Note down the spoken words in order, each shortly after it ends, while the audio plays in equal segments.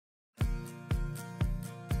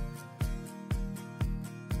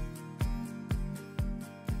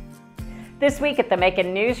This week at the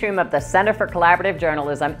Macon Newsroom of the Center for Collaborative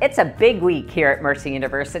Journalism, it's a big week here at Mercy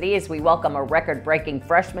University as we welcome a record-breaking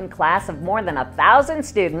freshman class of more than 1,000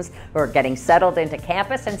 students who are getting settled into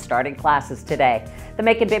campus and starting classes today. The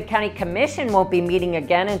Macon-Bibb County Commission won't be meeting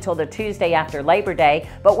again until the Tuesday after Labor Day,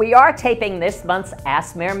 but we are taping this month's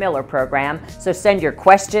Ask Mayor Miller program, so send your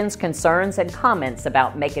questions, concerns, and comments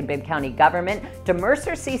about Macon-Bibb County government to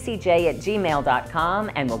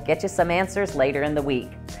mercerccj@gmail.com and we'll get you some answers later in the week.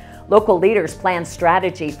 Local leaders plan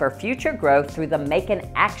strategy for future growth through the Macon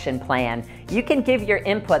Action Plan. You can give your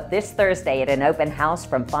input this Thursday at an open house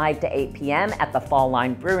from 5 to 8 p.m. at the Fall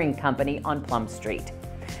Line Brewing Company on Plum Street.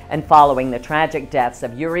 And following the tragic deaths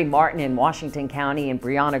of Yuri Martin in Washington County and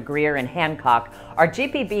Brianna Greer in Hancock, our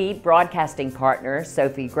GPB broadcasting partner,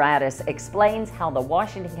 Sophie Gratis, explains how the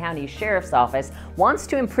Washington County Sheriff's Office wants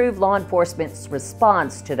to improve law enforcement's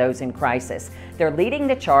response to those in crisis. They're leading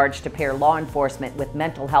the charge to pair law enforcement with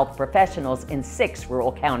mental health professionals in 6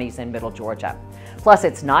 rural counties in Middle Georgia. Plus,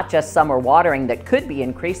 it's not just summer watering that could be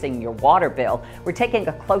increasing your water bill. We're taking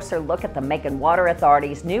a closer look at the Macon Water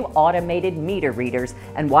Authority's new automated meter readers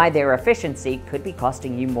and why their efficiency could be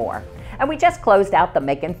costing you more. And we just closed out the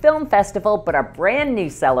Macon Film Festival, but a brand new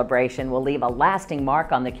celebration will leave a lasting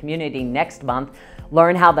mark on the community next month.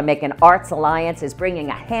 Learn how the Macon Arts Alliance is bringing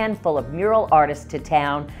a handful of mural artists to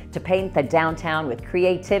town to paint the downtown with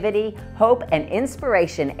creativity, hope, and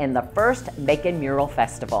inspiration in the first Macon Mural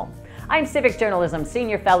Festival. I'm Civic Journalism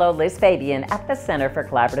Senior Fellow Liz Fabian at the Center for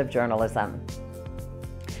Collaborative Journalism.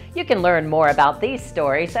 You can learn more about these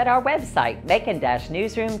stories at our website,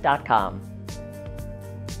 macon-newsroom.com.